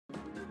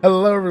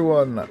Hello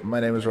everyone, my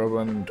name is Rob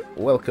and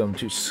welcome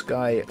to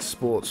Sky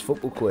Sports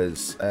Football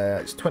Quiz.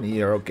 It's a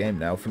 20-year-old game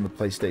now from the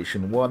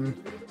PlayStation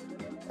 1.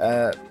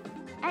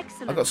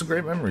 I've got some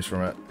great memories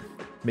from it.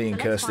 Me and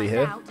Kirsty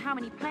here. How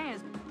many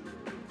players?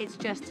 It's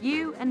just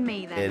you and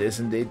me then. It is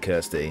indeed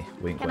Kirsty.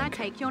 Wink, Can wink.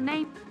 I take your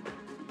name?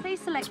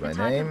 Please select the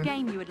type of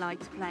game you would like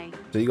to play.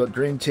 So you got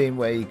Dream Team,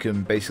 where you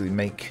can basically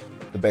make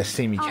the best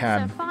team you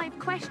can. Answer 5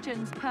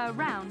 questions per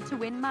round to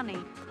win money,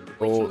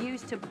 which Or you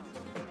use to...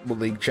 Well,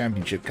 League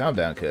Championship. Calm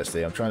down,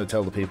 Kirsty. I'm trying to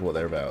tell the people what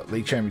they're about.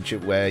 League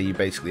Championship, where you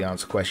basically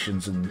answer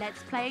questions and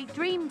Let's play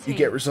Dream Team. you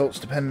get results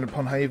depending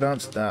upon how you've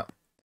answered that.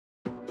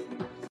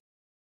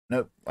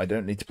 Nope, I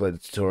don't need to play the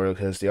tutorial,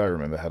 Kirsty. I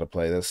remember how to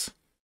play this.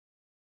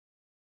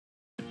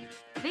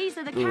 These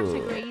are the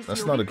categories.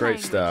 That's not a great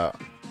start.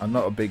 I'm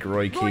not a big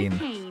Roy Keane.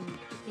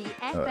 The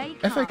FA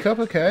Cup. FA Cup,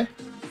 okay.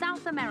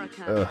 South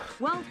America. Ugh.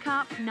 World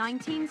Cup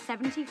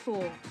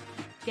 1974.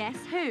 Guess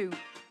who?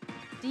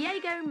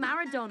 Diego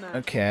Maradona.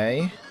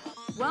 Okay.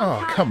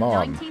 World Cup come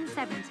on.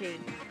 1970.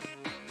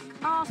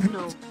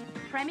 Arsenal.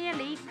 Premier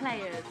League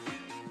players.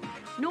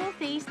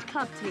 Northeast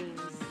club teams.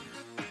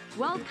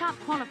 World Cup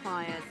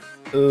qualifiers.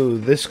 Ooh,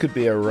 this could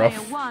be a rough.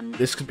 Player 1.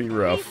 This could be Please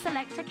rough.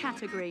 select a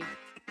category.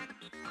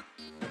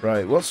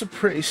 Right, what's a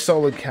pretty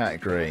solid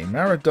category?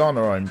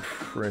 Maradona, I'm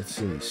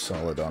pretty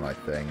solid on, I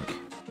think.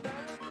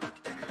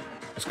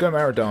 Let's go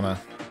Maradona.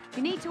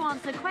 You need to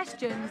answer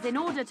questions in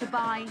order to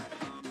buy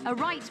a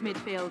right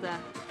midfielder.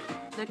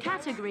 The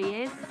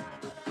category is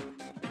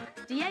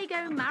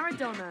Diego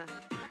Maradona.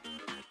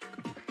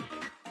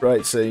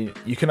 Right, so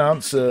you can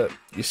answer.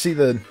 You see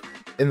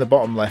in the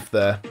bottom left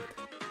there,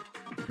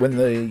 when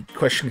the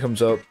question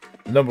comes up,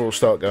 the number will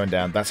start going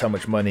down. That's how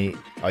much money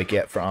I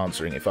get for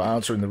answering. If I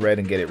answer in the red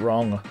and get it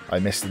wrong, I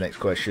miss the next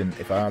question.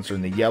 If I answer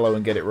in the yellow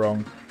and get it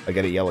wrong, I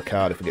get a yellow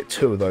card. If I get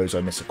 2 of those,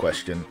 I miss a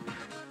question.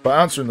 If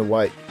I answer in the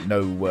white,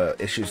 no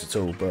issues at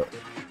all. But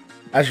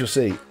as you'll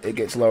see, it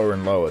gets lower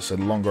and lower. So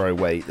the longer I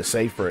wait, the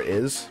safer it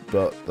is,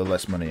 but the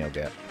less money I'll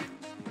get.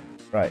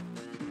 Right,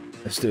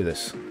 let's do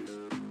this.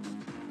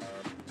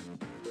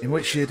 In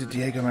which year did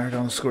Diego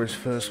Maradona score his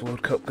first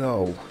World Cup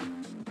goal?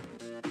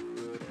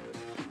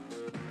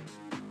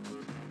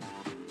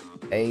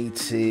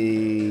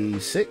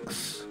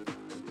 86?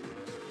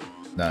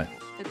 No.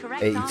 The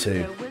correct 82.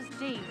 answer was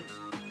D.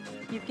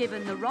 You've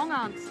given the wrong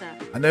answer.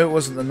 I know it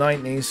wasn't the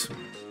 90s.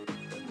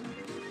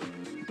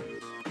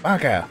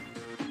 Bugger!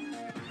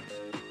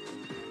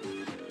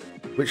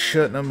 Which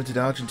shirt number did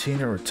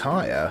Argentina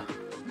retire?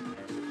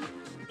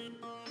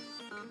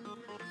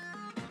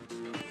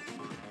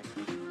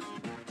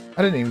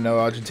 I didn't even know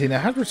Argentina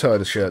had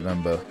retired a shirt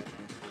number.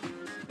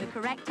 The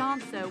correct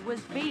answer was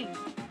B.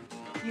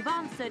 You've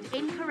answered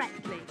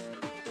incorrectly.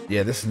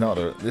 Yeah, this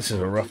is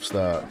a rough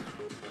start.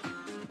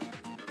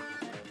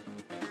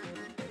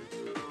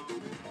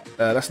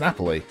 That's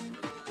Napoli.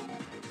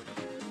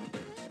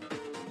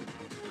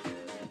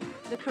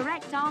 The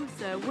correct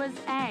answer was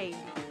A.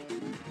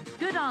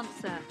 Good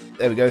answer.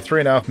 There we go,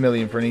 3.5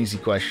 million for an easy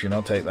question.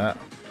 I'll take that.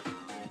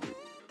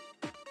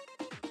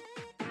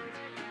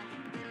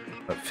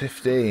 At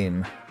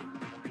 15.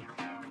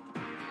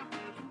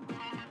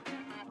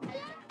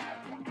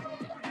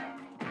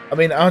 I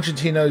mean,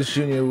 Argentinos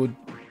Junior would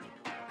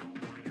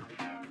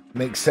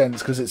make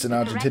sense because it's an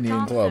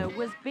Argentinian club. The correct answer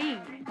was B.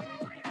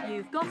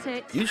 You've got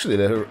it. Usually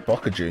they're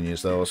Boca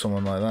Juniors, though, or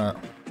someone like that.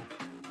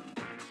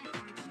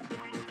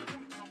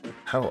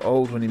 How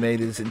old when he made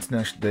his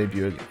international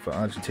debut for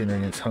Argentina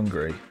against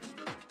Hungary?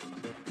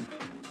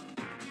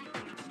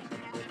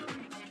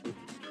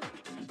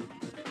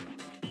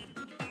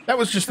 That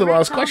was just the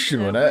last question,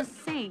 wasn't it?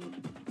 C.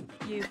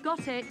 You've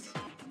got it.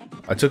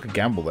 I took a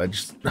gamble there,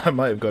 I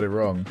might have got it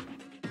wrong.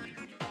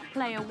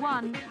 Player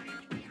 1.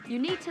 You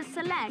need to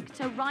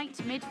select a right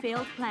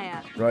midfield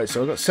player. Right,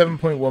 so I've got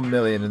 7.1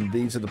 million, and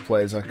these are the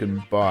players I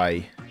can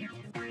buy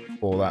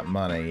for that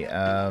money.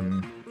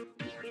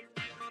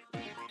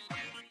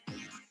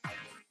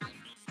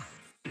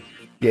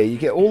 Yeah, you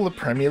get all the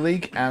Premier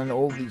League and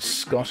all the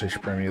Scottish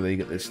Premier League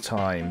at this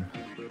time.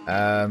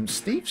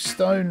 Steve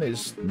Stone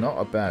is not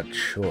a bad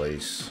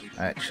choice,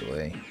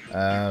 actually.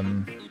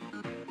 Let's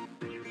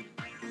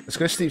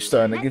go Steve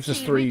Stone. That gives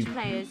us 3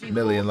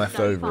 million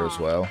left over as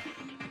well.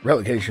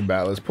 Relegation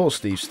battlers. Poor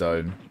Steve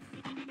Stone.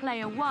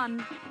 Player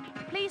 1.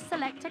 Please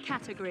select a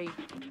category.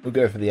 We'll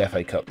go for the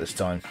FA Cup this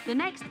time. The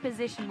next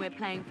position we're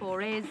playing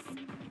for is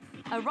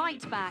a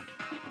right back.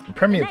 The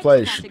Premier The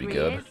players next should be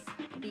category good. is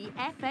the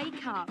FA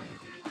Cup.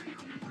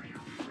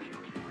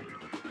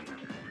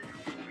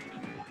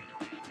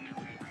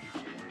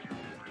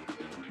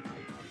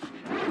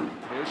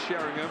 Here's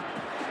Sheringham.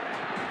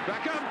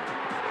 Beckham. And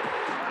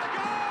a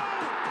goal!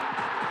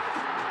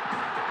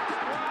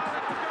 Well, it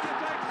was going to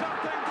take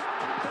something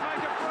to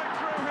make a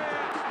breakthrough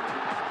here.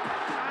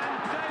 And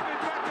David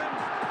Beckham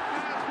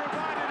has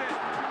provided it.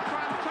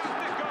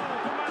 Fantastic goal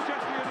for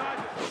Manchester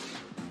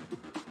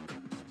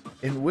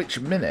United. In which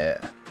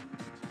minute?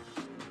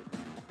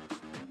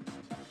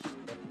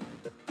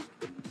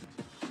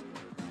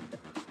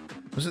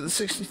 Was it the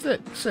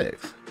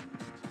 66th?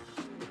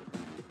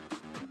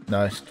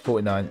 No, it's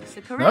 49.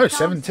 The correct No, answer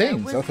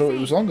 17. was I thought it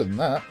was C. longer than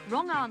that.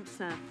 Wrong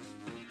answer.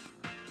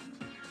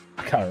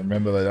 I can't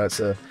remember though.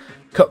 That's a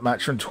cup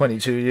match from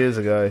 22 years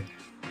ago.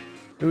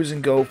 Who was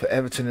in goal for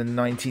Everton in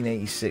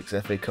 1986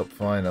 FA Cup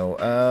final?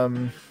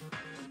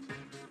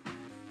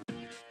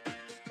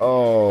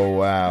 Oh,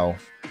 wow.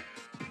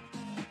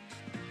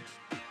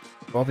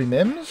 Bobby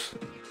Mims?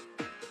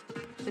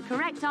 The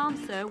correct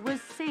answer was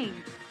C.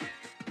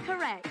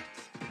 Correct.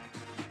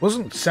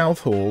 Wasn't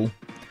Southall.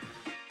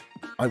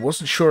 I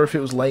wasn't sure if it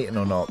was Leighton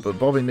or not, but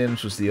Bobby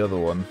Mims was the other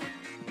one.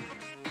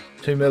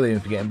 2 million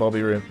for getting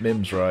Bobby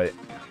Mims right.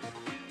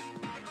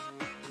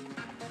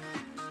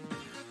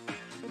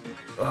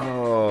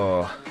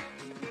 Oh.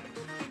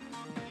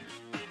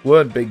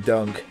 Weren't Big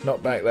Dunk.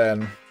 Not back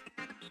then.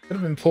 Could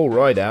have been Paul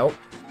Rideout.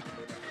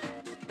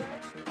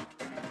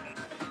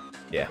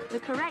 Yeah. The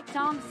correct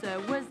answer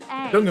was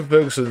A. Duncan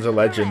Ferguson's a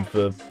legend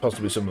for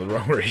possibly some of the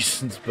wrong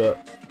reasons,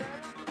 but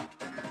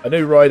I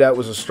knew Rideout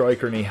was a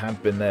striker and he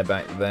had been there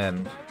back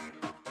then.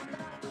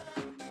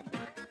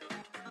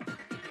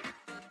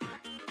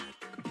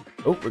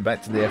 Oh, we're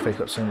back to the FA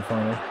Cup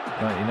semi-final, 99.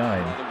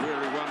 The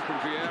weary one from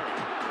Vieira.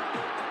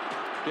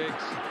 Giggs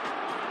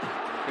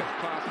gets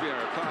past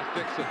Vieira, past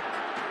Dixon.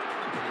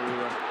 Who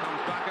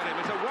comes back at him.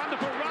 It's a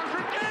wonderful run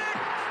from Giggs!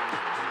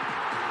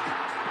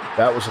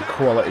 That was a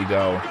quality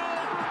goal.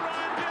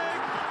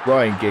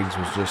 Ryan Giggs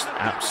was just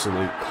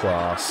absolute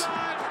class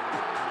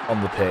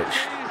on the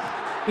pitch.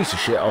 Piece of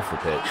shit off the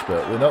pitch,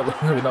 but we're not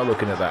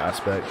looking at that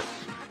aspect.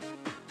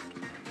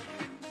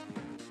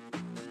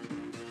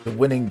 The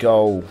winning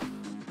goal.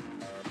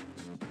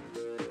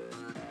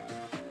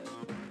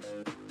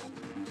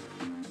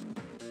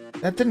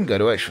 That didn't go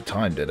to extra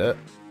time, did it?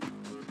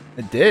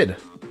 It did.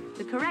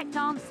 The correct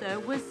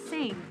answer was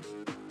C.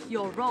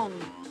 You're wrong.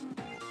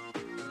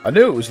 I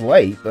knew it was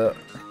late, but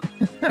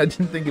I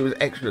didn't think it was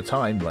extra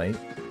time late.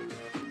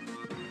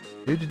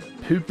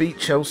 Who beat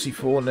Chelsea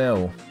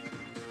 4-0?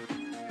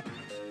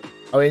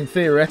 I mean,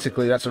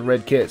 theoretically, that's a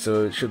red kit,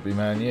 so it should be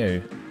Man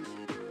U.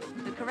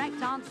 The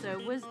correct answer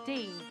was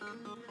D.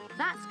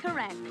 That's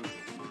correct.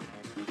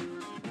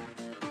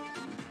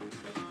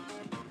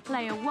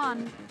 Player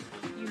 1,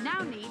 you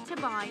now need to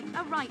buy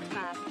a right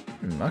back.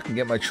 I can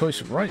get my choice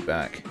of right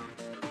back.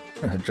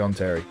 John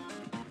Terry.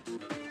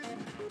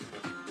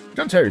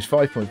 John Terry's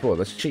 5.4,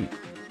 that's cheap.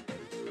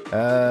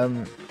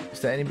 Is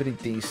there anybody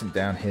decent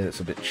down here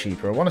that's a bit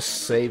cheaper? I want to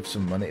save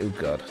some money. Oh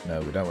god,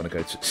 no, we don't want to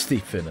go to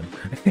Steve Finnan.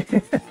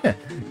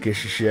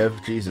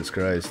 Gishishev, Jesus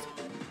Christ.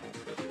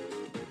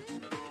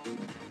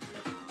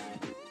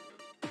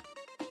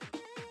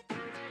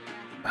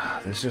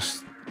 There's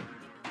just...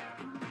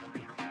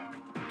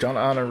 John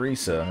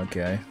Arnorisa,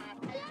 okay.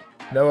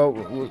 No,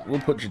 we'll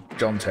put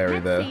John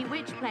Terry there. Let's see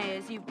which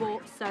players you've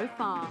bought so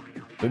far.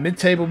 We're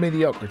mid-table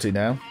mediocrity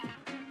now.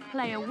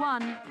 Player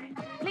 1,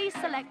 please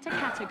select a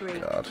category.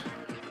 God.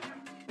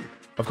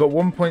 I've got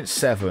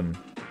 1.7.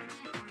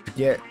 To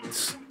get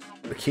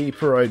the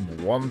keeper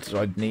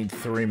I'd need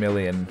 3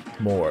 million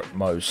more at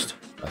most,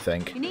 I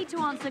think. You need to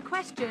answer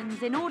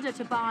questions in order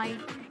to buy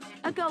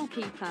a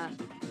goalkeeper.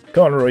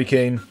 Come on, Roy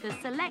Keane. The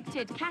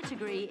selected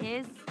category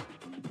is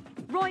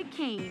Roy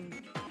Keane.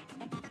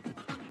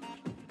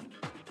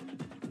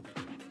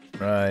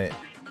 Right.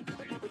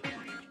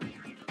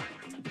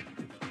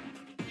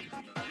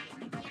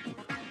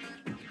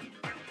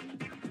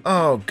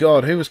 Oh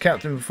god, who was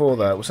captain before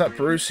that? Was that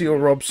Brucey or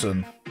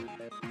Robson?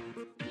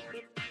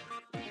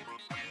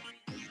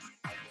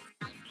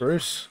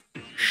 Bruce?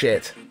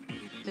 Shit.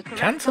 The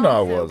correct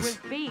Cantona answer was.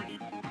 B.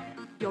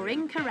 You're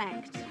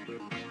incorrect.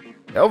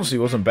 It obviously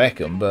wasn't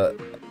Beckham,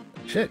 but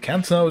shit,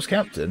 Cantona was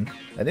captain.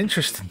 I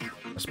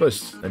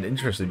suppose an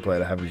interesting player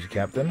to have as your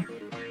captain.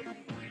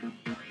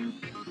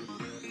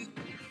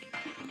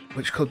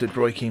 Which club did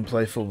Roy Keane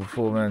play for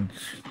before, man?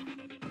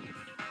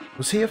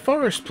 Was he a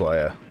Forest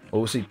player?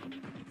 Or was he...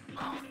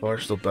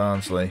 Forest or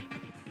Barnsley?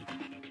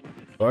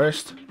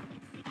 Forest?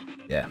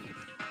 Yeah.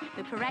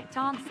 The correct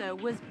answer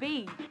was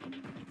B.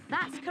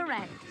 That's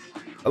correct.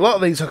 A lot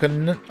of these I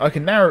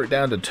can narrow it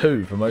down to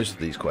 2 for most of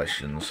these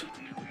questions.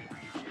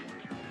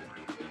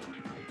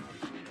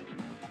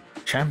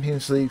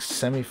 Champions League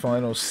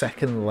semi-final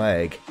second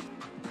leg.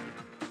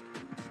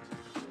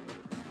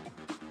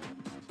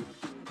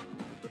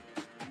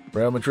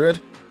 Real Madrid?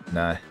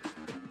 No.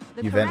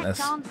 The Juventus.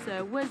 correct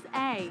answer was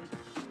A.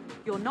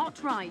 You're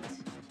not right.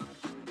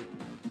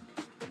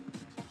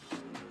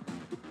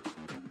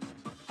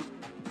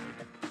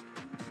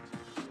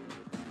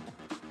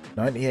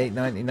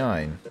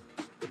 $98.99.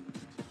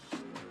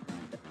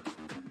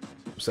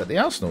 Was that the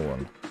Arsenal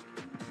one?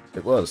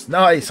 It was.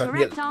 Nice! The I can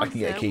correct get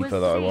a answer keeper was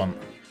that I C. want.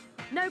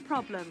 No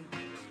problem.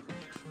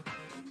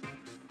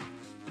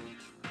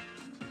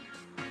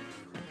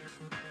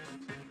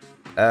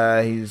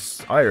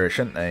 He's Irish,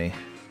 isn't he?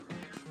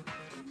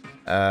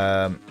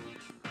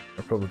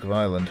 Republic of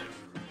Ireland.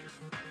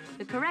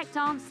 The correct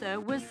answer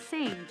was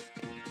C.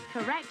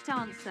 Correct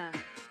answer.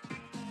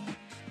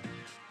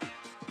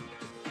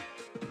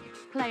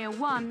 Player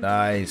 1.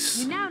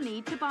 Nice. You now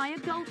need to buy a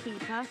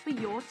goalkeeper for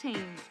your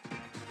team.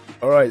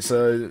 Alright,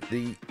 so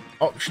the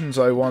options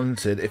I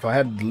wanted, if I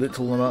had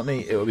little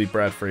money, it would be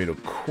Brad Friedel.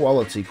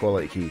 Quality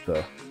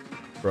keeper.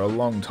 For a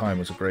long time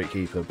was a great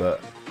keeper, but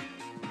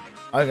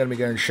I'm going to be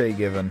going Shay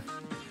Given.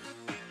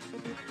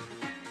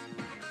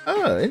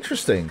 Oh,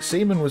 interesting.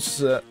 Seaman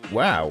was...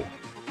 wow.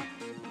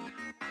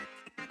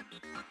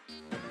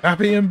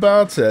 Fabian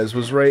Barthez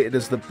was rated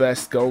as the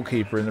best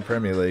goalkeeper in the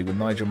Premier League, with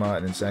Nigel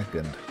Martin in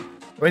second.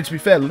 I mean, to be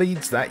fair,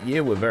 Leeds that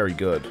year were very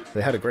good.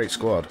 They had a great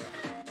squad.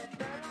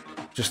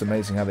 Just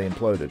amazing how they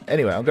imploded.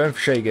 Anyway, I'm going for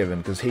Shay Given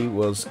because he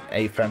was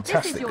a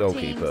fantastic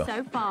goalkeeper.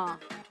 So far.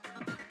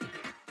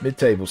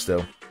 Mid-table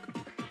still.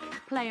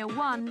 Player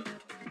 1,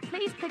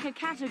 please pick a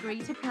category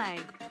to play.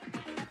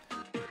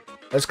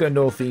 Let's go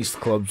Northeast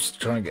clubs,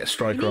 try and get a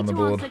striker on the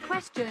board. You need to answer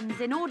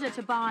questions in order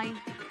to buy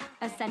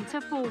a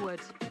centre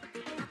forward.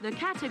 The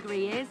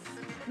category is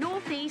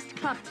Northeast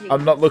club team.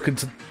 I'm not looking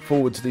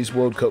forward to these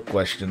World Cup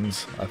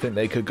questions. I think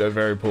they could go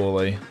very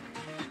poorly.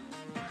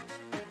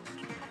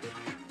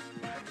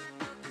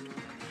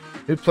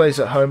 Who plays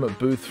at home at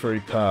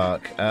Boothbury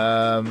Park?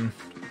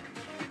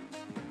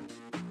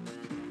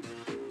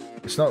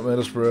 It's not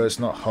Middlesbrough, it's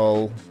not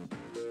Hull.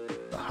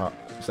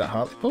 Is that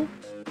Hartlepool?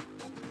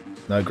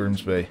 No,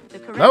 Grimsby.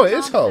 No, it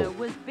is Hull.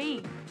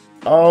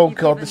 Oh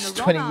god, this is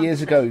 20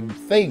 years ago.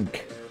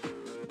 Think.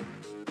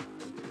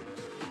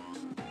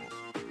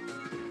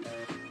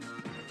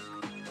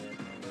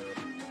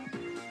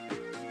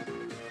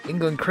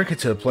 England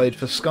cricketer played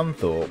for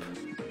Scunthorpe.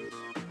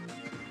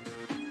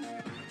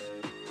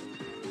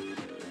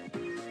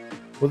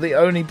 Well, the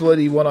only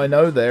bloody one I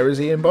know there is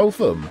Ian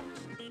Botham.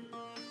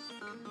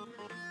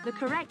 The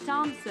correct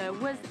answer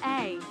was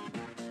A.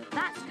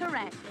 That's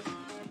correct.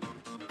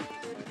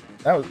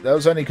 That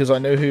was only because I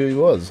knew who he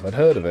was. I'd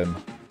heard of him.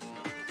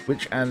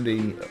 Which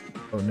Andy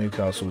of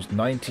Newcastle was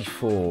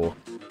 94?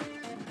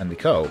 Andy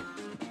Cole.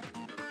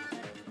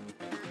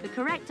 The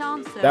correct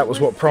answer That was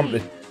what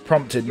C.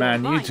 prompted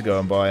Man U right. to go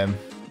and buy him.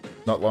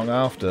 Not long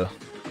after.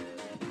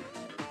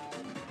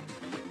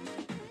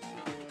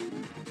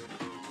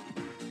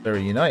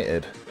 Very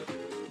United.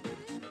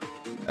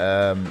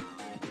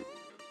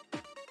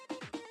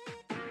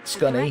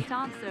 Scunny. The correct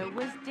answer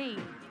was D.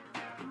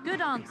 Good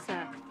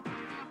answer.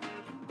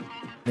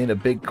 Need a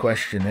big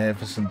question here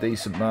for some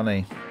decent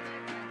money.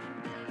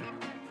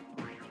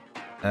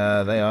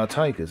 They are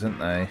Tigers, aren't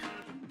they?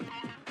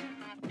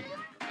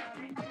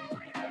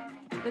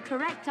 The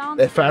correct answer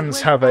Their fans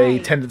was have A. a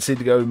tendency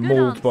to go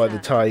mauled by the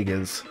answer.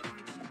 Tigers.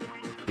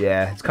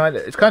 Yeah, it's kind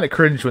of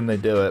cringe when they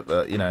do it,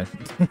 but you know.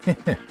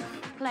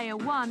 Player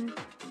 1,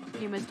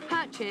 you must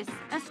purchase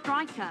a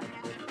striker.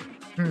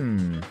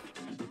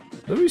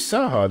 Louis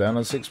Saha down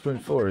on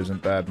 6.4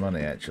 isn't bad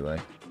money, actually.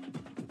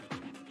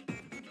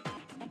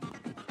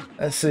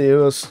 Let's see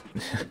who else.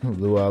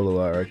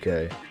 Luar,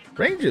 okay.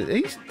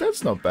 Rangers,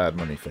 that's not bad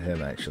money for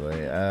him,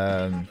 actually.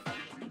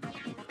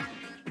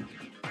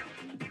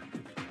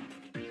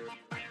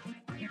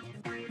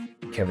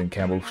 Kevin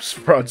Campbell,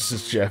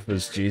 Francis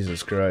Jeffers,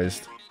 Jesus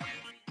Christ.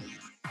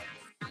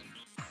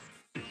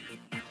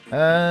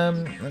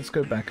 Let's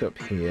go back up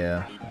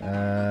here.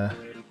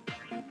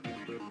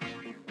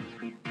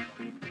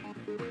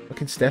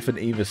 Fucking Stefan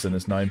Everson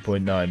is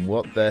 9.9.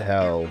 What the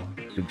hell?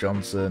 Good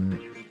Johnson.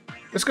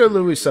 Let's go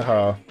Louis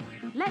Saha.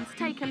 Let's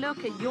take a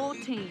look at your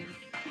team.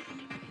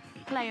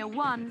 Player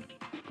 1,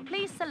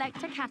 please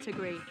select a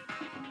category.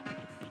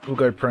 We'll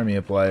go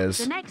Premier players.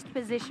 The next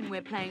position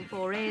we're playing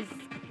for is...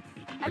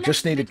 I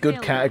just need a good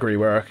midfielder. category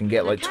where I can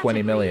get like The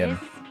 20 million.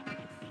 category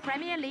is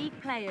Premier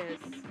League players.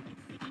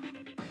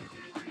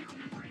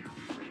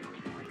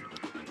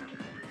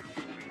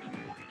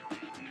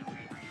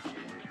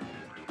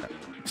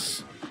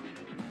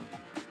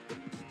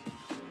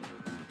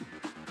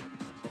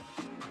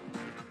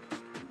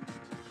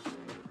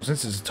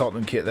 Since it's a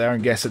Tottenham kit there,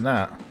 I'm guessing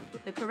that.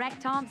 The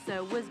correct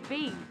answer was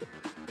B.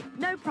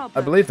 No problem.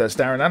 I believe that's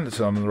Darren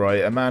Anderson on the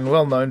right, a man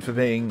well known for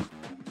being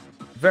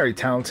very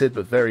talented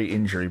but very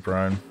injury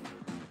prone.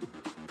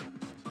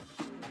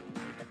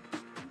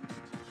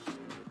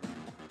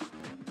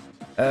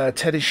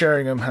 Teddy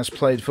Sheringham has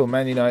played for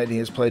Man United, he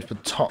has played for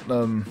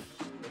Tottenham.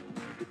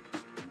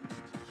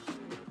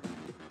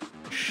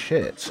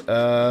 Shit.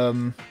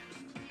 Everton.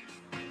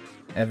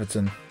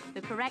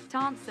 The correct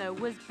answer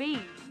was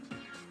B.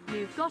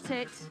 You've got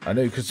it. I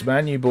know, because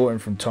Man U bought him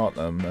from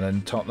Tottenham, and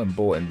then Tottenham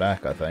bought him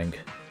back, I think.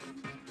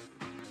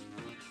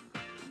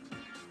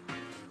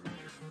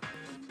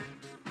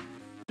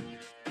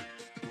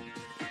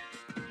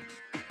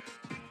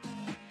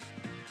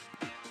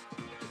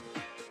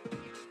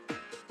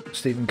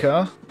 Stephen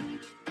Carr?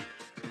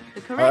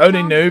 The correct I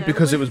only knew answer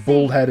because it was C.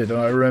 bald-headed, and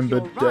I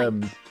remembered, You're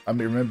right. I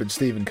remembered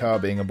Stephen Carr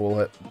being a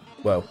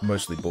well,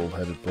 mostly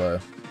bald-headed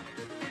player.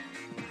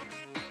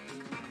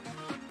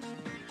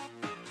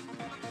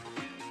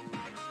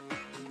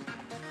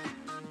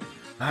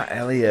 Matt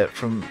Elliott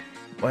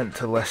went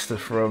to Leicester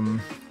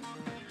from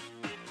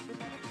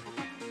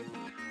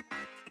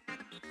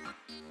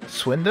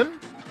Swindon?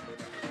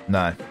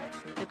 No.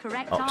 The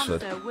correct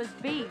Oxford. answer was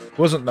B.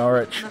 Wasn't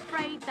Norwich, I'm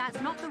afraid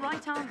that's not the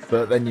right answer.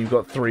 but then you've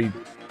got 3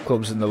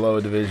 clubs in the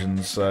lower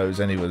divisions, so it's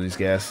anybody's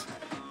guess.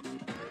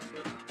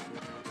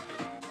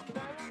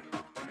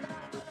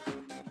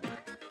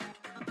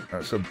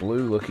 That's a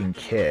blue-looking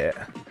kit.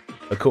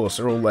 Of course,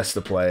 they're all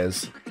Leicester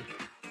players.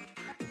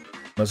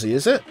 Muzzy,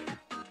 is it?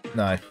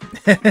 No.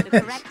 The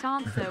correct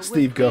answer was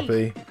Steve B.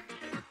 Guppy.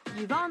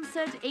 You've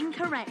answered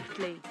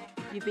incorrectly.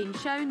 You've been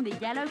shown the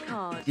yellow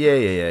card.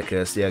 Yeah,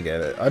 Kirsty, I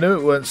get it. I knew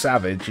it weren't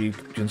Savage. You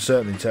can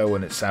certainly tell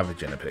when it's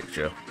Savage in a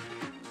picture.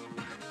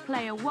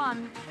 Player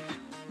 1.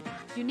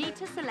 You need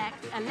to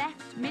select a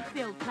left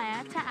midfield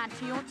player to add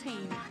to your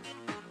team.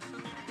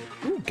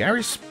 Ooh,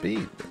 Gary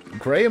Speed.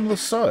 Graham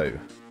Lasso.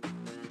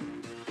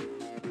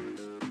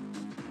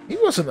 He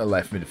wasn't a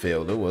left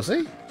midfielder, was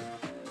he?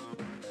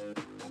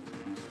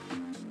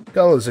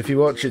 Colours, if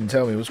you're watching,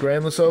 tell me, was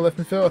Graham Lasso left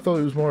midfielder? I thought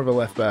he was more of a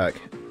left back.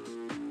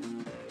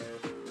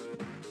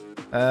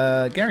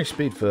 Gary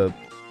Speed for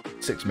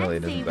 6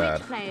 million isn't bad.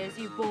 Which players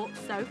you've bought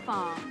so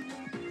far.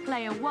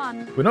 Player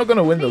 1. We're not going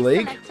to win the Please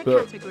league, select a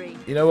but category.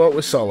 you know what?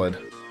 We're solid.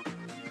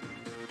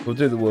 We'll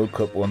do the World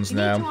Cup ones You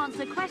now. need to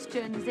answer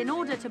questions in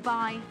order to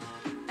buy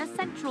a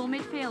central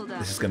midfielder.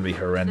 This is going to be The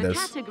horrendous.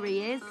 category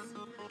is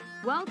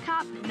World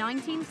Cup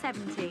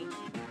 1970.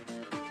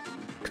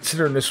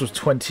 Considering this was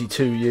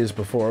 22 years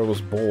before I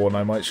was born,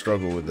 I might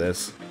struggle with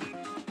this.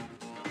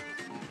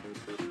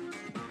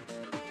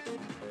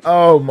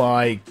 Oh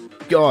my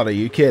god, are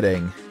you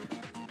kidding?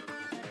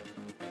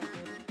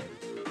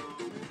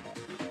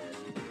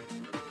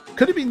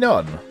 Could it be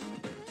none?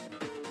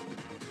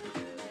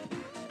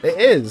 It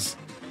is.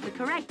 The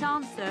correct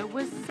answer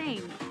was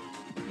C.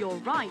 You're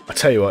right. I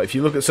tell you what, if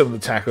you look at some of the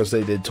tackles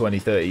they did 20,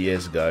 30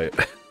 years ago,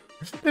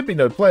 there'd be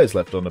no players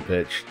left on the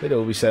pitch. They'd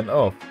all be sent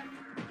off.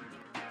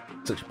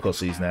 Such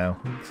pussies now.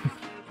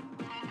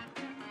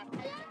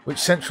 Which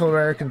Central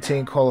American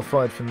team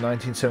qualified for the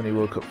 1970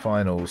 World Cup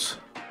finals?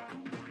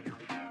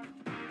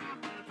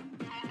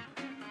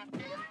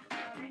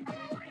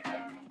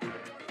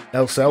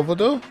 El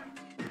Salvador?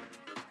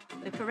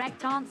 The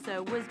correct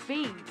answer was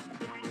B.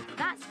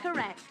 That's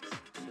correct.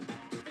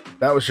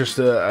 That was just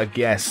a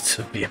guess,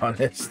 to be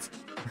honest.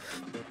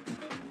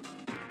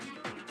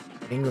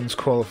 England's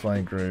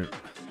qualifying group.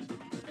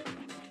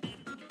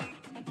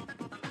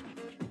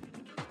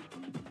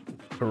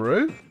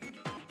 Peru?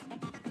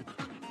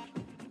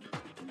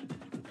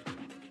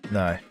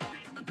 No.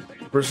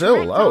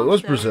 Brazil. Oh, it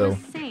was Brazil.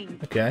 C.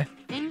 Okay.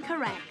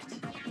 Incorrect.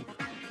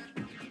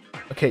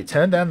 Okay,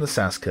 turn down the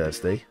sass,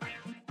 Kirsty.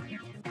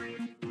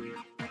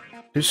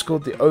 Who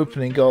scored the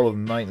opening goal of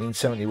the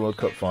 1970 World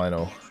Cup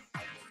final?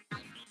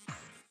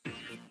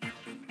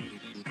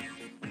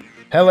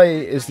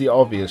 Pele is the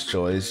obvious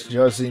choice.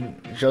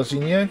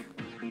 Jorginho?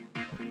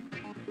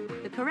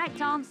 The correct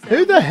answer.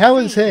 Who the was hell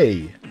C. is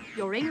he?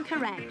 You're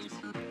incorrect.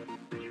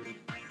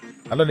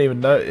 I don't even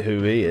know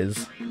who he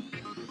is.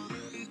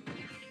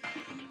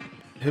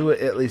 Who were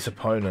Italy's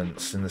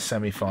opponents in the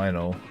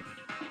semi-final?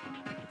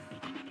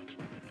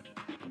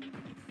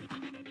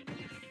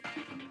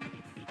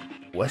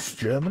 West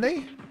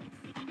Germany?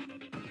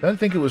 Don't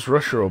think it was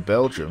Russia or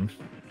Belgium.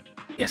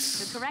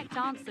 Yes. The correct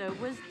answer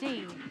was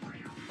D.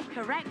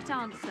 Correct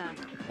answer.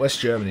 West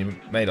Germany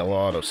made a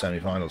lot of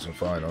semi-finals and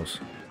finals.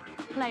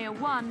 Player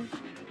 1.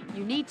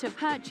 You need to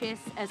purchase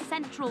a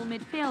central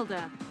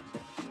midfielder.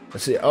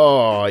 Let's see.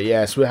 Oh,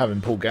 yes, we're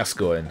having Paul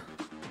Gascoigne.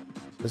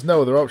 There's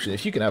no other option.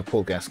 If you can have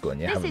Paul Gascoigne,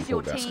 you're This having is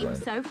Paul your team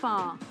Gascoigne. so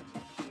far.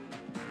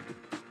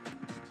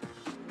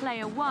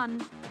 Player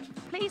 1.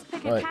 Please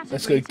pick a Right, category.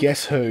 let's go to-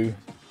 guess who.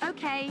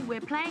 Okay,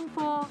 we're playing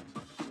for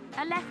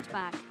a left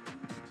back.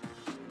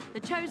 The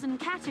chosen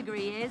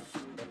category is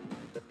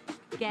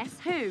Guess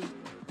Who?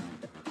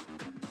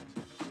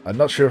 I'm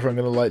not sure if I'm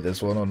going to like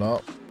this one or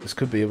not. This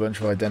could be a bunch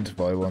of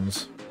identify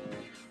ones.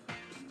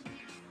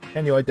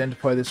 Can you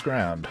identify this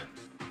ground?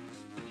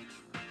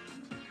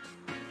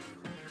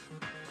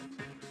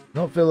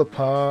 Not Villa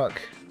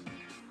Park.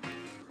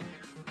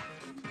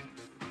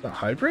 Is that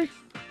Highbury?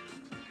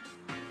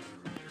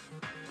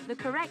 The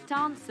correct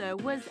answer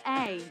was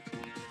A.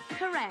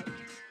 Correct.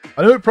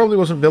 I know it probably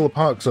wasn't Villa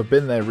Park because I've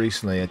been there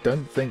recently. I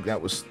don't think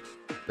that was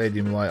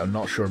Stadium Light. I'm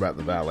not sure about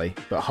the Valley.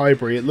 But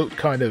Highbury, it looked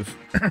kind of...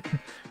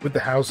 with the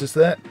houses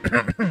there.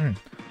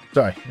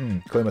 Sorry,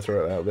 clear my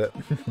throat out a bit.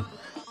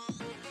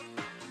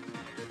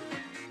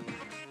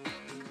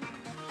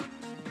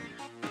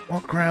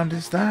 What ground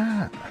is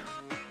that?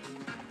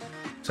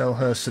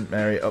 Selhurst, St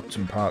Mary,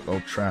 Upton Park,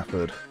 Old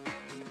Trafford.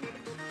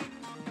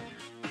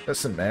 That's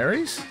St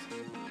Mary's?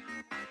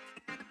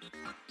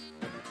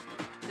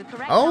 The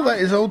correct Oh, that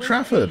is answer Old was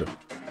Trafford. B.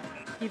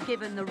 You've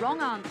given the wrong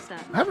answer.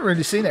 I haven't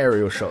really seen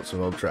aerial shots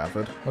of Old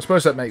Trafford. I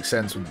suppose that makes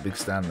sense with the big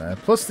stand there.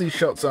 Plus, these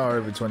shots are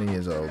over 20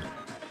 years old.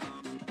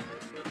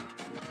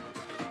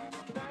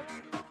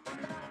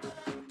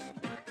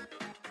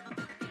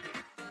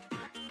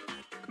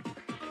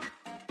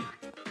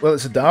 Well,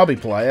 it's a Derby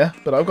player,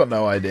 but I've got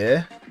no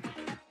idea.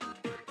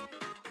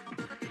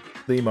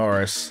 Lee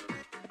Morris.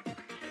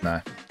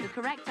 No. The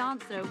correct answer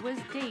answer was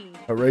D.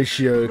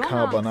 Horatio Wrong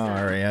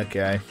Carbonari,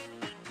 okay.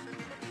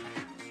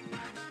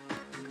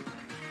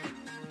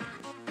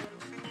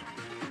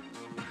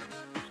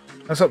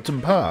 That's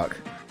Upton Park.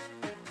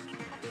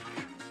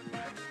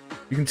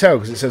 You can tell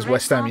because it says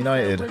West Ham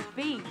United. Was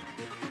B.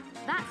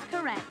 That's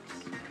correct.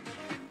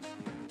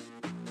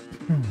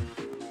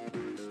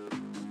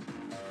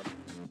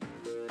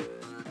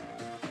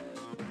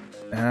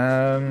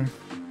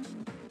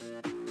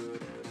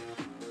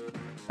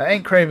 That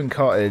ain't Craven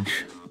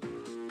Cottage.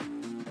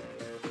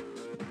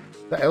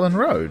 Is that Ellen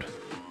Road?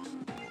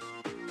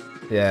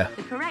 Yeah.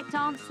 The correct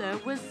answer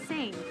was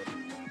C.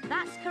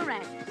 That's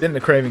correct. Didn't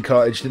the Craven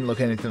Cottage, didn't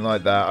look anything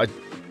like that. I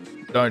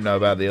don't know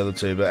about the other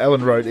two, but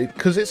Ellen Road,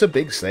 because it's a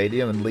big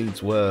stadium and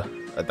Leeds were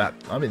at that.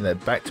 I mean, they're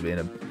back to being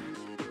a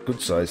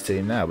good-sized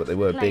team now, but they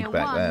were Player big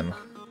back one. then.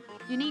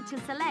 You need to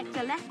select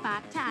a left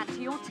back to add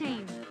to your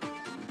team.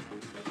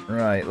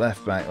 Right,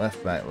 left back,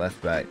 left back,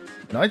 left back.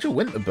 Nigel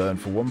Winterburn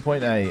for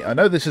 1.8. I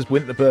know this is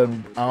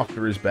Winterburn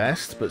after his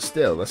best, but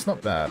still, that's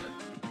not bad.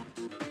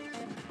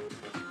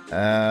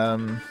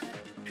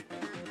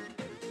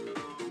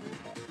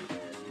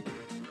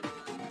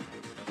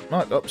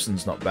 Mark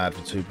Upson's not bad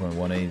for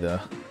 2.1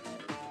 either.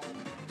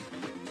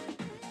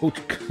 Paul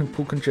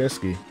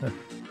Konchesky.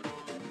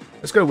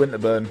 Let's go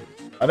Winterburn.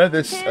 I know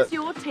this. Here's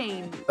your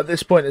team. At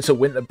this point, it's a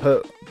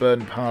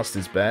Winterburn past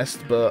his best,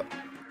 but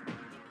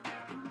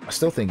I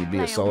still think he'd be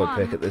a Player solid one.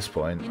 pick at this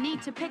point. You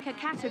need to pick a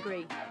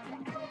category.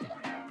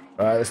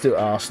 Alright, let's do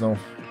Arsenal.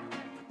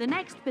 The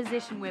next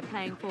position we're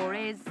playing for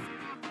is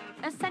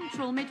a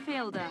central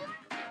midfielder.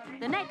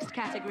 The next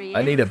category is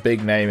I need a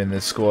big name in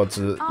this squad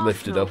to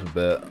lift it Arsenal. up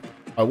a bit.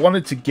 I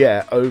wanted to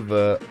get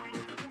over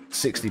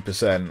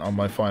 60% on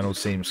my final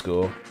team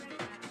score.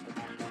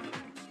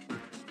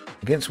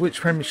 Against which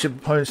Premiership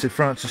opponents did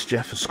Francis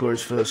Jeffers score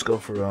his first goal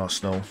for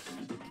Arsenal?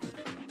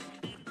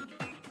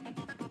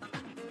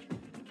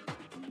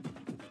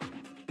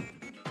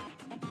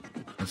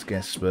 Let's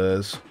guess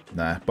Spurs.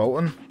 Nah,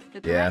 Bolton?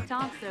 The Yeah. correct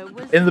answer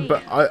was In the D.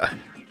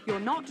 You're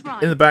not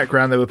right. in the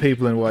background there were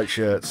people in white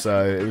shirts,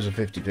 so it was a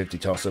 50-50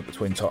 toss-up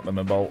between Tottenham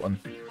and Bolton.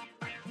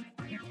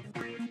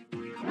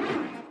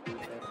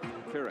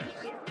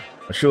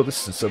 I'm sure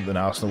this is something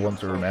Arsenal want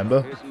to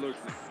remember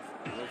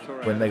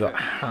when they got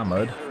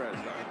hammered.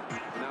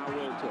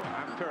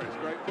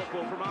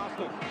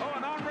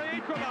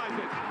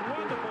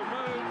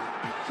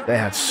 They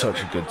had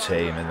such a good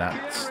team in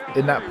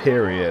that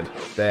period.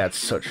 They had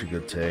such a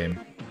good team.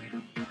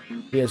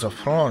 He is a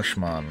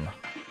Frenchman.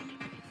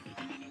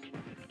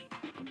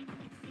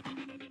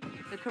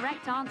 The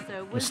correct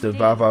answer was Mr. D.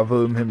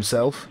 Vavavoom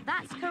himself.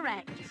 That's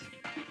correct.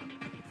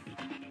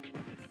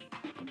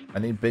 I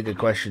need bigger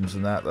questions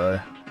than that,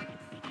 though.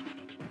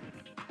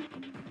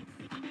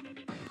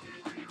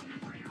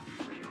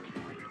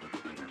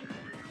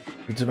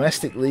 The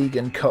domestic league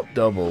and cup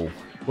double.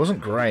 Wasn't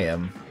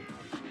Graham.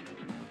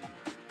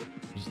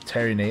 Was it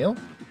Terry Neal?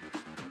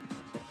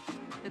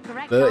 The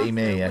correct 30 answer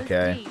me, was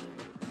okay.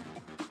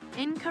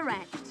 D.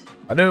 Incorrect.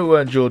 I knew it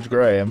weren't George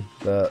Graham,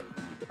 but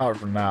apart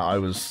from that, I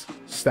was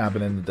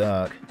stabbing in the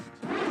dark.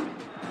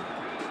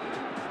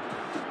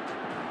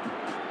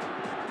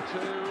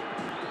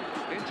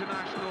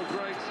 International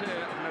greats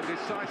here in a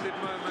decisive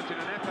moment in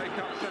an FA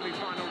Cup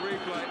semi-final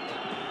replay.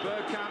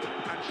 Bergkamp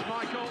and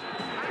Schmeichel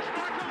has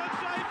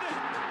saved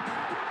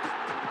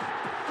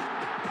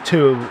it!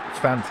 Two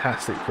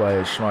fantastic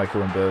players,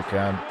 Schmeichel and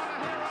Bergkamp. What a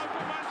hero for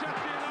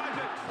Manchester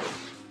United!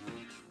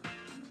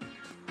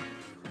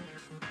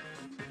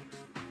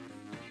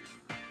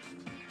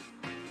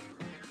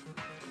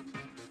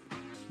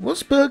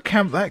 Was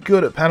Bergkamp that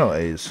good at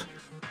penalties?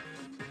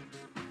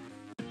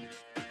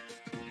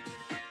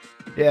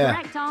 Yeah.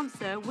 Correct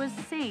answer was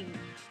C.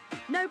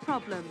 No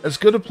problem. As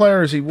good a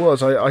player as he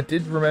was, I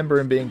did remember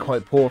him being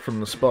quite poor from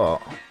the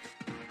spot.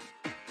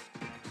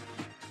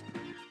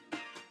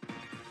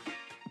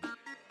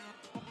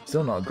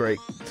 Still not a great...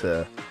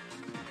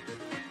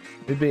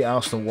 We beat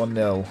Arsenal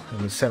 1-0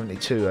 in the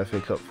 72 FA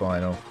Cup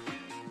final.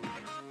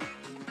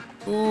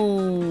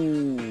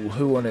 Ooh,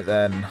 who won it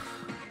then?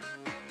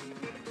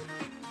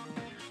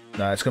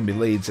 No, it's going to be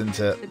Leeds, isn't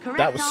it? The correct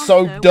That was so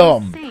answer was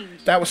dumb. C.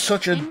 That was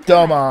such a Incorrect.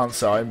 dumb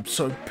answer. I'm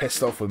so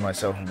pissed off with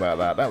myself about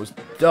that. That was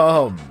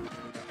dumb.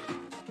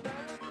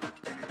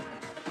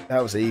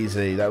 That was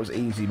easy. That was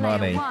easy Player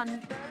money.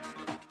 one.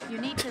 You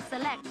need to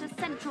select a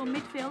central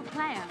midfield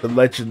player. The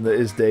legend that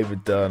is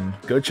David Dunn.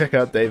 Go check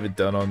out David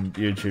Dunn on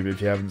YouTube if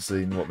you haven't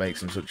seen what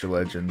makes him such a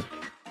legend.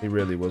 He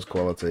really was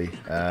quality.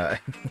 I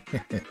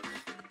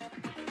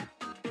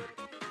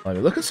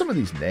mean, look at some of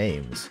these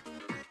names.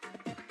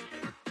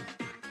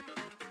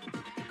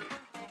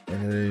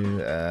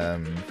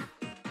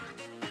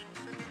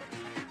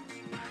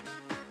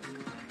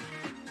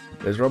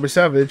 There's Robbie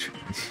Savage.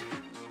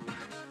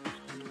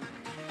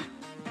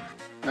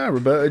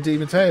 Roberto Di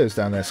Matteo's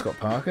down there, Scott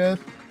Parker.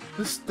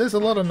 There's a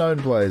lot of known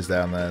players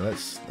down there.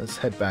 Let's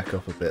head back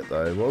up a bit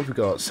though. What have we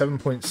got?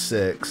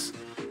 7.6.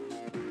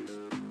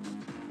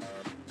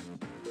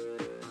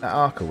 That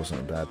Arca wasn't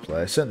a bad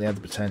player. Certainly had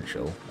the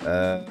potential.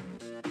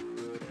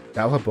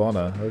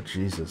 Alabama. Oh,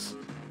 Jesus.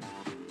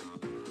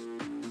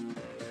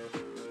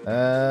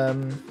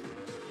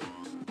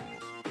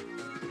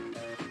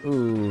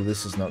 Ooh,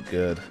 this is not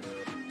good.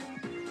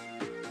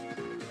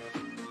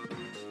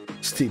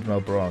 Steve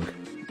Melbronk.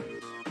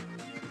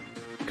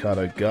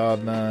 Ricardo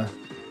Gardner.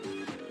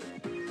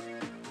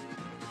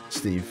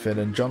 Steve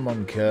Finnan. John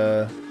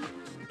Moncur.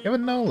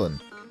 Kevin Nolan.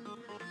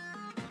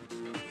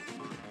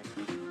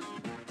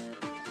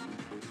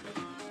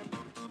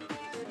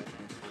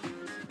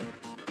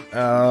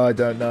 Oh, I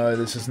don't know.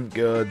 This isn't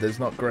good. There's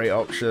not great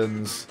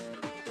options.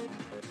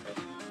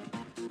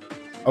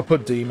 I'll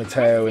put Di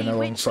Matteo in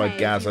alongside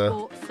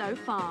Gaza. So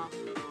far.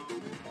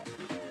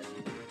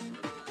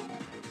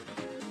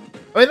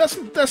 I mean,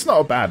 that's not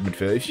a bad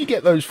midfield. If you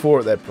get those four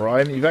at their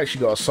prime, you've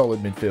actually got a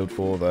solid midfield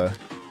four there.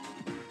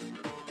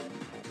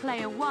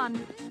 Player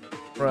 1.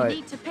 Right.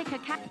 You need to pick a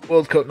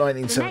World Cup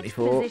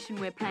 1974. The next position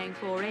we're playing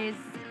for is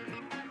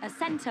a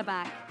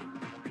centre-back.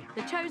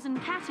 The chosen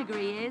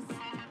category is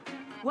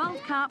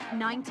World Cup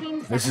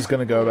 1974. This is going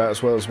to go about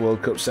as well as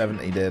World Cup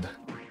 70 did.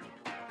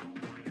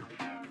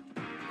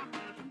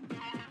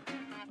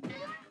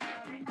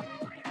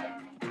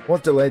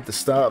 What delayed the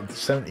start of the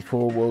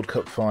 74 World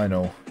Cup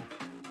final?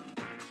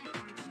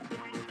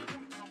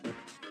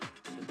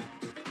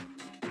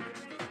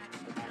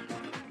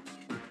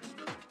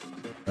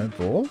 No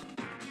ball?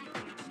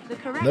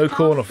 No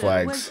corner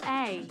flags.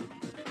 A.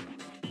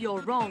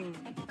 You're wrong.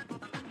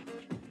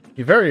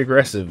 You're very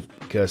aggressive,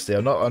 Kirsty.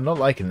 I'm not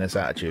liking this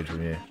attitude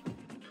from you.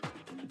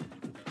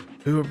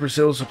 Who are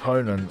Brazil's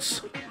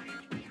opponents?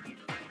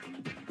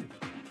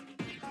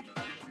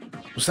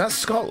 Was that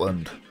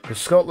Scotland?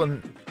 Was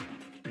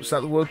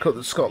that the World Cup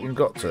that Scotland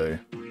got to?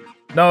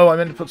 No, I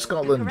meant to put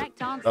Scotland.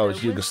 Oh,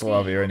 it's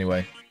Yugoslavia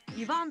anyway.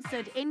 You've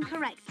answered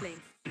incorrectly.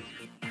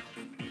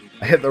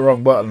 I hit the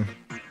wrong button.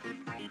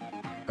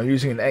 I'm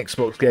using an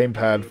Xbox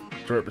gamepad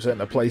to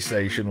represent a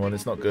PlayStation one.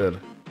 It's not good.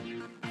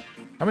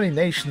 How many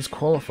nations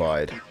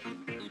qualified?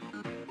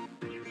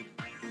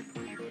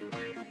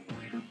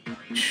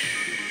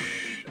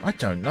 I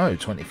don't know.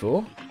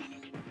 24?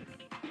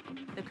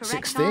 The correct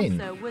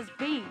 16. answer was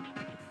B.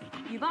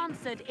 You've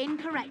answered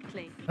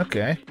incorrectly.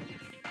 Okay.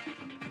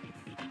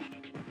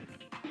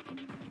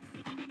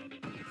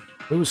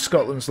 Who was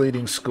Scotland's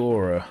leading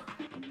scorer?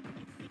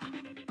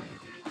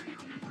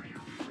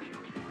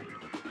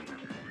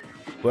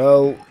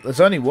 Well,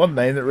 there's only one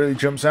name that really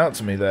jumps out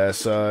to me there,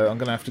 so I'm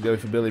going to have to go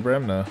for Billy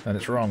Bremner, and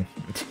it's wrong.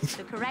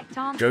 The correct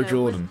answer Joe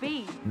Jordan. was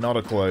B. Not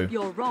a clue.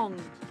 You're wrong.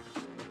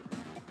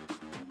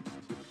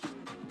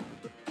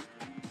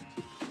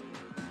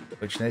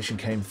 Which nation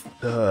came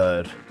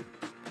third?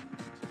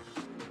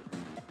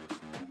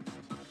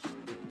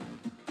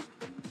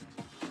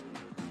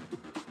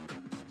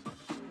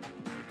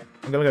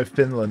 I'm going to go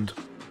Finland.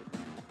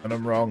 And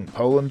I'm wrong.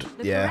 Poland?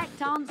 The Yeah.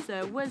 correct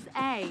answer was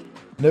A.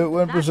 No, it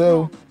weren't That's Brazil.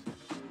 wrong.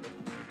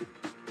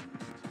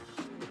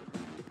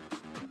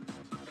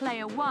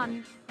 Player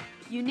 1,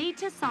 you need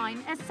to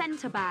sign a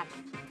centre-back.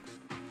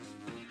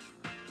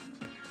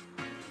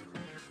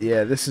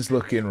 Yeah, this is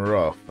looking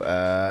rough.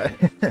 Are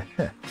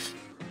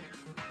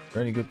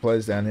any good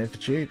players down here for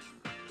cheap?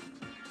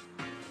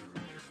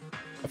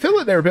 I feel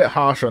like they're a bit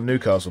harsh on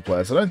Newcastle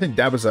players. I don't think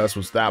Dabazas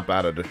was that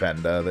bad a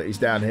defender, that he's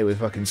down here with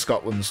fucking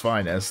Scotland's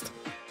finest.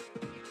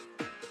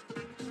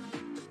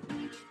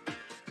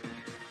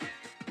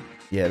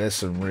 Yeah, there's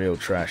some real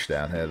trash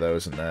down here though,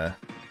 isn't there?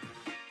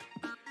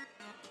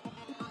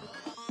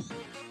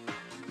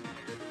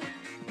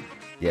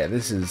 Yeah,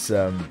 this is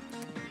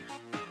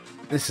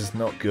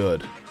not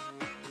good.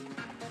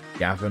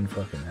 Gavin,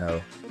 fucking hell.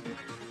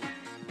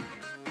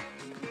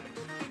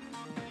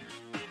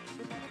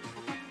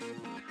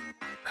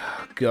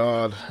 Oh,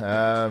 God,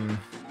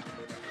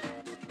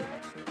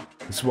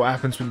 this is what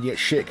happens when you get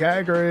shit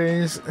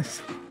categories.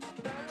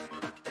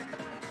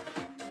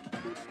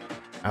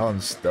 Alan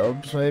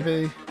Stubbs,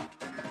 maybe?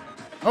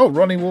 Oh,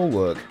 Ronnie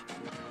Woolwork.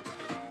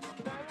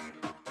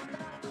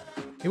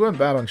 He weren't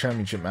bad on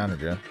Championship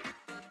Manager.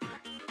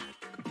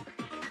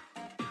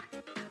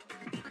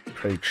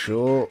 Craig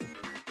Shaw.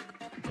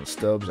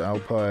 Stubbs,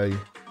 Alpay.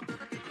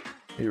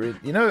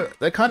 You know,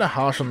 they're kind of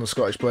harsh on the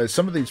Scottish players.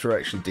 Some of these were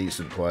actually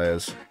decent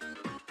players.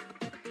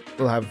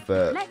 We'll have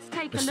Let's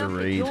take Mr. a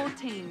look Reed. at your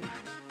team.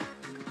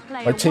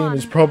 My team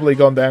has probably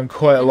gone down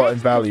quite a lot in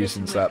value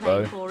since that,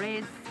 though.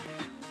 Is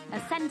a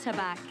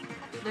centre-back.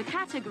 The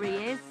category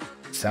is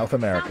South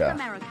America. South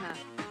America.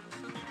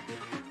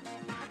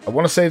 I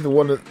want to save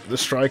the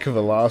striker for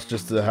last,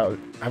 just to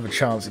have a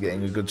chance of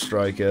getting a good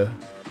striker.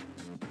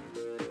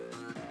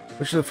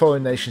 Which of the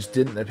following nations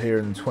didn't appear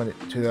in the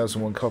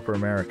 2001 Copa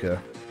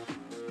America?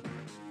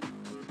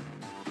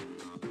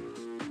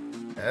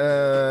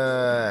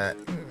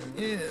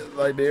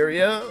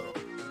 Liberia.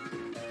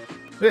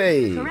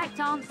 Hey. Correct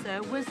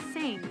answer was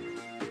C.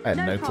 I had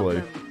no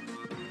clue. problem.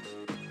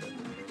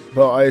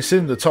 But I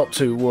assumed the top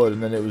two would,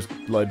 and then it was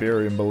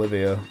Liberia and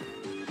Bolivia.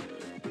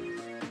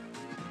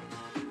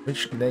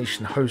 Which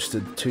nation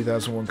hosted the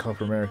 2001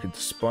 Copa America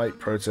despite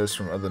protests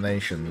from other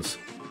nations?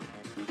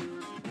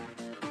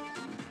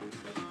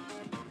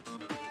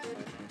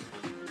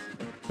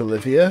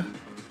 Bolivia?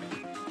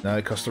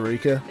 No, Costa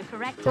Rica. The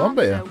correct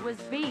Colombia. answer was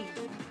B.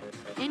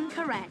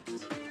 Incorrect.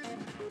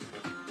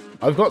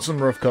 I've got some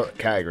rough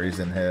categories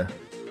in here.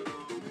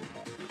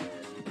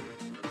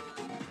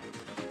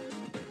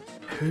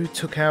 Who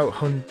took out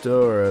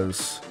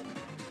Honduras?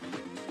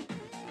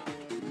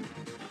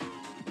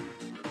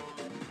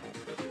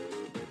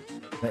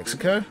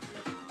 Mexico?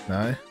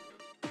 No.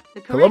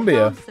 The correct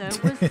Colombia.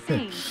 answer was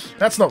C.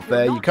 That's not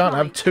fair. You're You can't not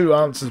have right. two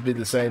answers be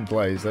the same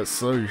place. That's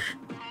so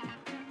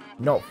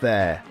not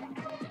fair.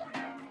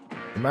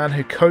 The man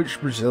who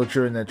coached Brazil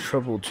during their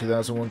troubled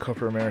 2001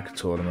 Copa America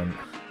tournament.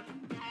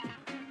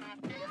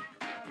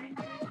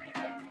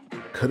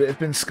 Could it have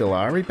been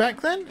Scolari back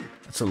then?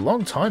 That's a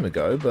long time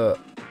ago, but...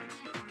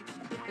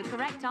 The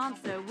correct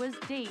answer was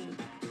D.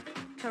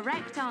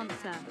 Correct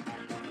answer.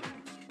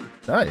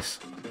 Nice.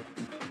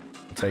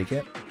 I'll take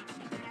it.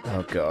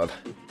 Oh god.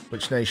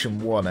 Which nation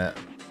won it?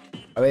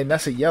 I mean,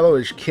 that's a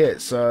yellowish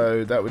kit,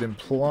 so that would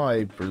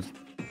imply... Is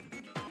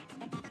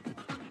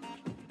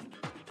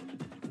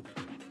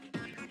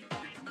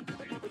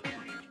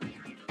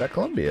that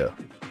Colombia?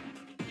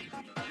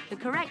 The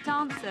correct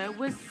answer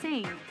was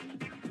C.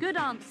 Good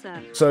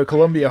answer. So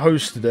Colombia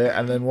hosted it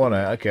and then won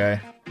it. Okay.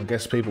 I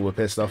guess people were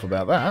pissed off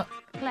about that.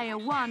 Player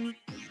 1.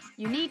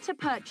 You need to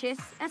purchase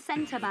a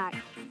centre-back.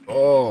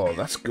 Oh,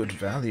 that's good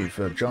value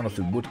for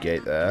Jonathan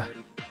Woodgate there.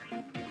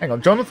 Hang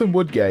on, Jonathan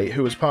Woodgate,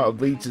 who was part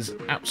of Leeds'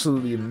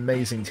 absolutely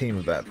amazing team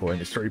at that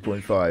point, is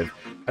 3.5.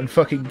 And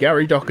fucking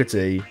Gary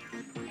Doherty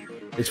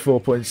is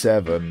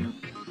 4.7.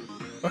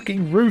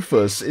 Fucking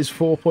Rufus is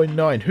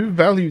 4.9. Who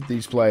valued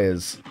these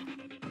players?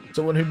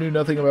 Someone who knew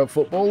nothing about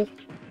football?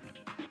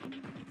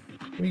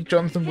 Give me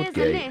Jonathan Here's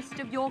Woodgate. a list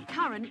of your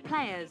current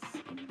players.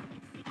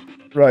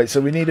 Right,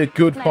 so we need a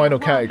good Player final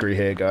 1. category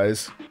here,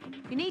 guys.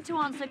 You need to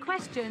answer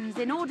questions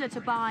in order to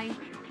buy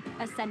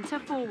a centre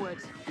forward.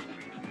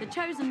 The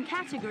chosen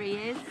category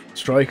is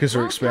Strikers are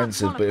World Cup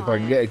expensive, but if I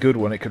can get a good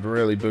one, it could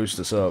really boost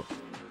us up.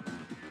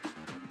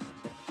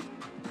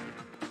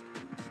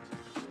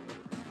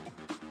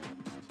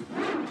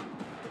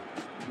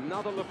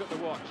 Another look at the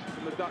watch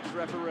from the Dutch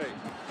referee.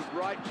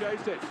 Wright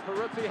chased it.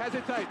 Peruzzi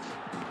hesitates.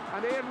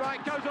 And Ian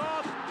Wright goes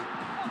on.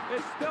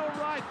 It's still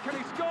Wright. Can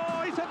he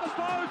score? He's hit the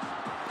post.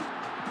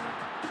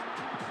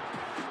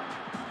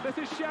 This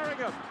is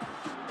Sheringham.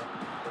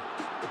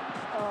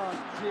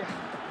 Oh, dear.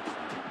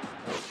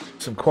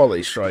 Some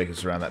quality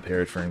strikers around that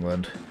period for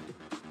England.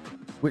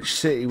 Which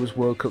city was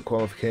World Cup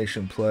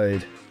qualification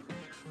played?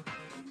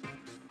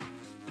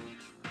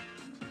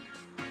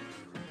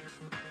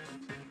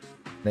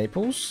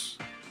 Naples?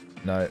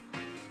 No.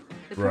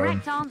 the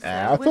Rome. correct answer.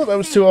 I thought that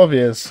was C. too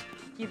obvious.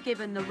 You've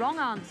given the wrong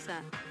answer.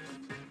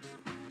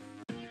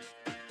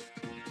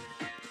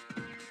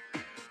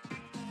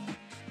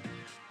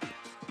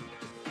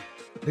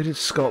 Who did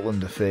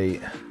Scotland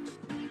defeat?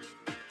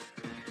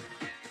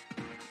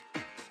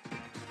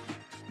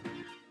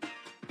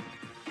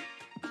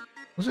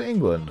 Was it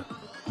England?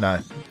 No.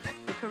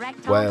 The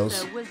correct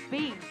Wales. answer was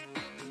B.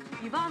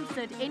 You've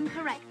answered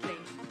incorrectly.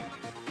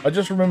 I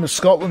just remember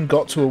Scotland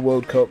got to a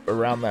World Cup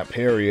around that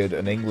period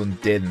and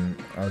England didn't.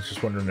 I was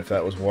just wondering if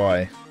that was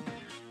why.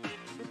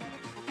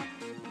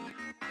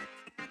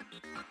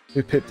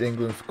 Who picked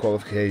England for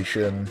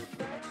qualification?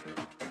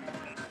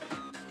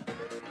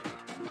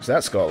 Was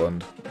that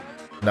Scotland?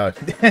 No.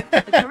 The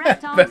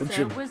correct answer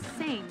Belgium. was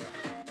C.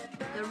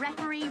 The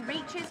referee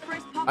reaches for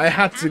his pocket. I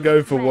had to and go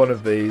it's for red. one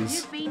of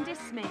these. You've been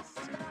dismissed.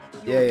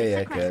 Yeah, You'll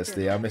miss a Kirsty.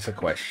 question. I miss a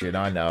question.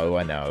 I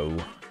know.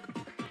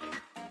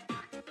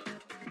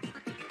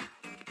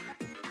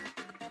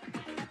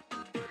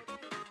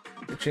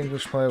 Which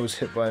English player was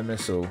hit by a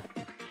missile?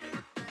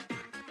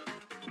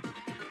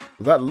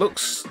 Well, that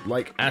looks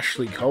like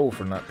Ashley Cole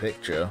from that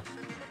picture.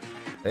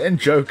 And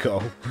Joe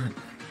Cole.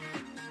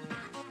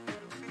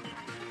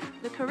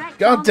 The correct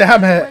God answer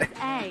damn it. was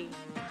A.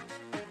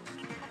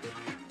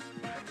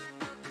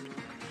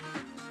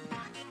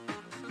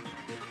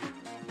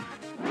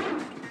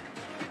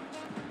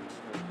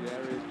 The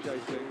area is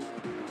chasing.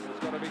 It's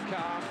got to be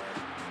calm.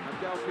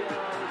 And Del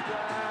Piero is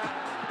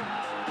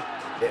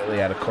there. Italy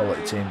had a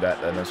quality team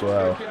back then as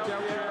well.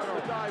 Del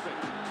Piero diving.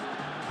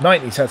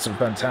 90s had some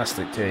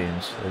fantastic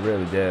teams. They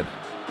really did.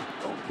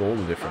 For all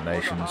the different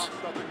nations.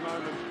 Stopping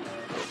moment.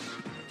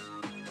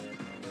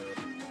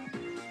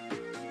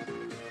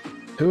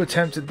 Who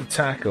attempted the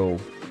tackle?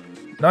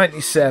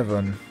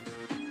 97.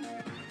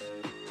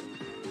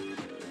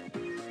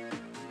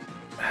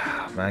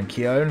 Man,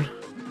 Keown.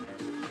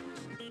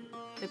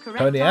 The correct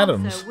Tony answer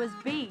Adams. was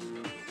B.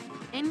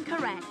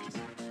 Incorrect.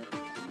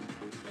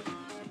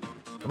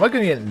 Am I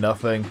going to get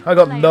nothing? I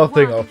got Player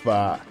nothing one. off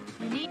that.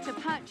 You need to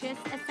purchase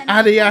a centre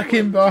Adi forward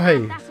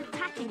Akinbaye. to add that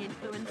attacking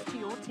influence to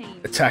your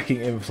team.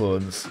 Attacking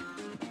influence.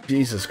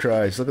 Jesus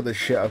Christ, look at the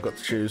shit I've got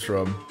to choose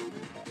from.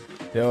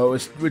 You know,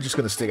 we're just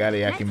going to stick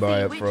Adi Let's see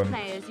Akinbaye up which front.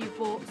 players you've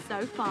bought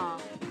so far.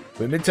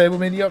 We're mid-table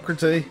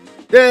mediocrity.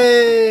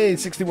 Yay!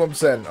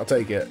 61%. I'll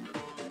take it.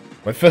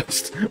 My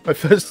first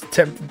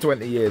attempt in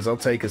 20 years. I'll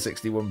take a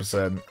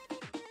 61%.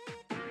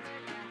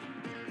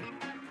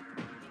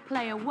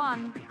 Player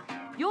 1.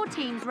 Your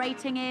team's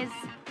rating is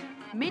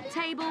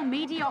mid-table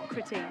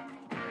mediocrity.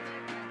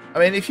 I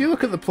mean, if you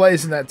look at the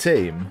players in that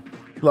team,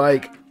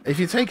 like, if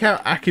you take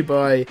out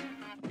Akibai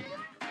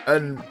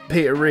and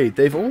Peter Reid,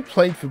 they've all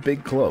played for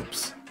big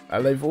clubs.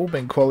 And they've all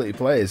been quality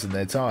players in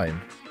their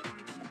time.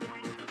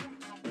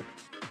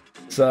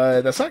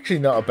 So that's actually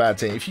not a bad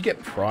team. If you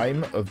get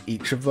prime of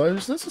each of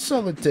those, that's a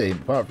solid team.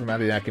 Apart from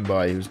Adi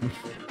Akinbaye,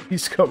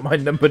 he's got my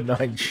number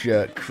 9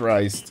 shirt.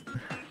 Christ.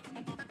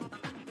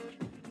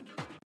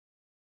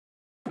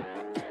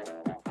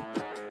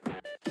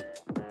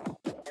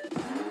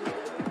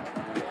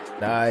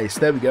 Nice,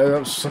 there we go. That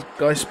was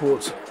Sky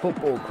Sports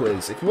football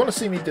quiz. If you want to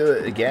see me do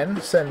it again,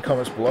 send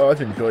comments below.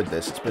 I've enjoyed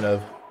this. It's been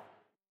a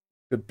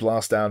good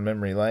blast down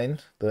memory lane.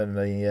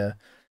 Learning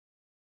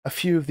a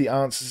few of the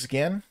answers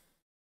again.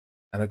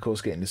 And of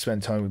course, getting to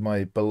spend time with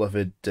my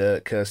beloved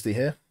Kirsty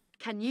here.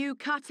 Can you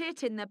cut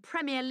it in the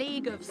Premier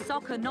League of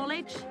soccer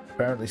knowledge?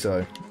 Apparently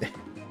so.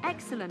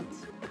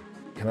 Excellent.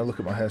 Can I look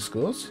at my hair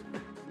scores?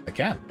 I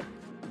can.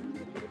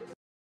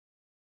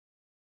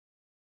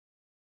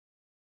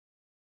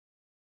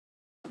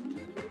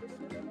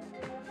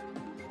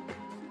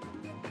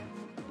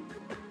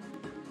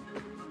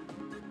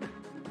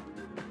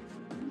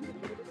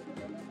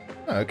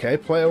 Okay,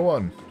 player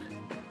 1.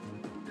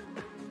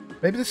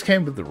 Maybe this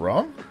came with the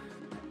ROM?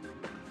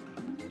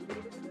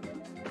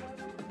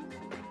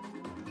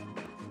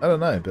 I don't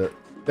know, but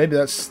maybe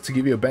that's to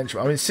give you a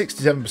benchmark. I mean,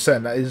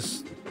 67%, that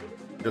is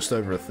just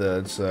over a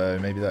third, so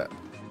maybe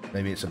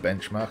it's a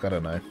benchmark, I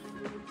don't know.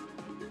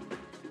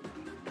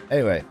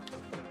 Anyway,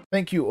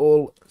 thank you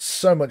all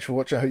so much for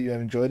watching. I hope you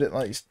have enjoyed it.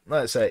 Like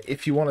I say,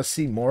 if you want to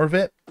see more of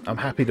it, I'm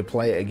happy to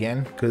play it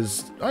again,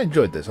 because I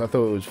enjoyed this. I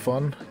thought it was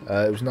fun.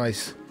 It was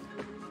nice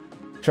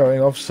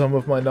showing off some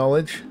of my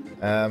knowledge.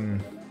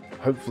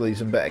 Hopefully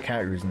some better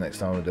categories next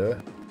time I do it.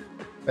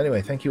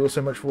 Anyway, thank you all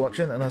so much for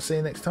watching, and I'll see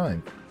you next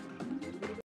time.